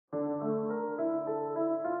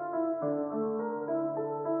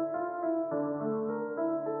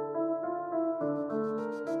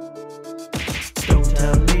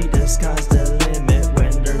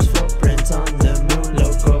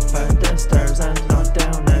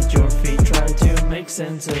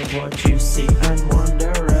sense of what you see and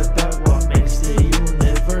wonder about what makes the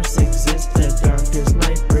universe exist. The darkest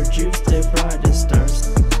night produced the brightest stars.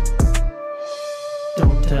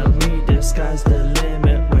 Don't tell me the sky's the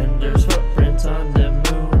limit when there's footprints on the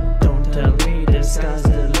moon. Don't tell me the sky's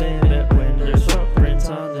the limit when there's footprints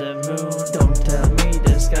on the moon. Don't tell me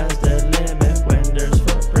the sky's the limit when there's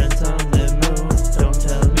footprints on the moon. Don't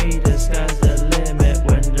tell me the sky's the limit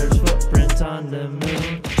when there's footprints on the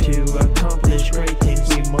moon. To accomplish great things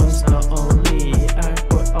we must not only act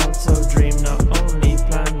but also dream, not only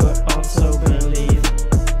plan but also believe.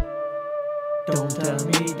 Don't tell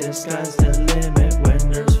me the sky's the limit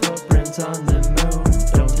when there's footprints on the moon.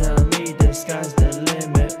 Don't tell me the sky's the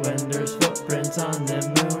limit when there's footprints on the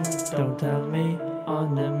moon. Don't tell me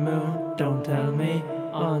on the moon. Don't tell me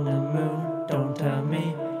on the moon. Don't tell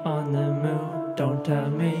me on the moon. Don't tell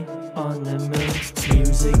me on the moon.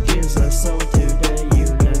 Music gives us soul to the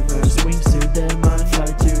universe, wings to the mind,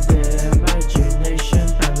 flight to the imagination,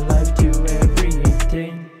 and life to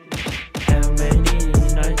everything. How many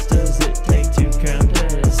nights does it take to count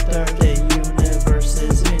a star? The universe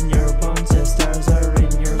is in your bones, the stars are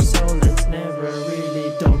in your soul. It's never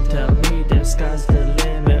really. Don't tell me the sky's the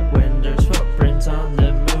limit when there's footprints on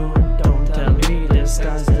the moon. Don't tell me the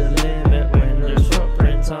sky's the limit when there's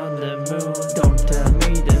footprints on the moon. Don't tell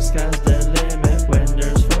me the sky's the limit when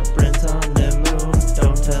there's footprints on the moon.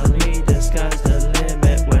 Don't tell me the sky's the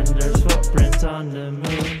limit when there's footprints on the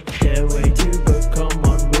moon. The way to become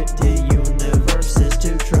one with the universe is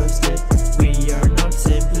to trust it. We are not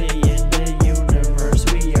simply in the universe,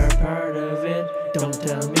 we are part of it. Don't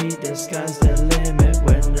tell me the sky's the limit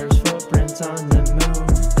when there's footprints on the moon.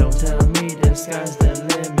 Don't tell me the sky's the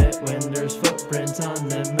limit when there's footprints on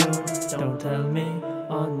the moon. Don't tell me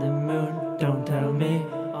on the moon. Don't tell me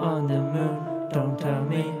on the moon. Don't tell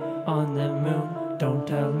me on the moon. Don't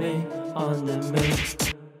tell me on the moon.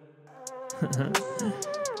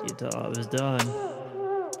 You thought I was done?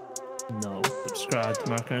 No. Subscribe to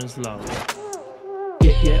Marc Kearns vlog.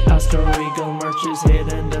 Yeah, Astro Eagle merch is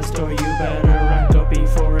hitting the store. You better rank up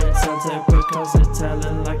before it sells out, because it's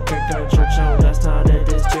selling like a go church. No, that's not it,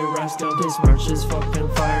 it's too rascal. This merch is fucking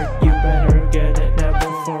fire. You better get it.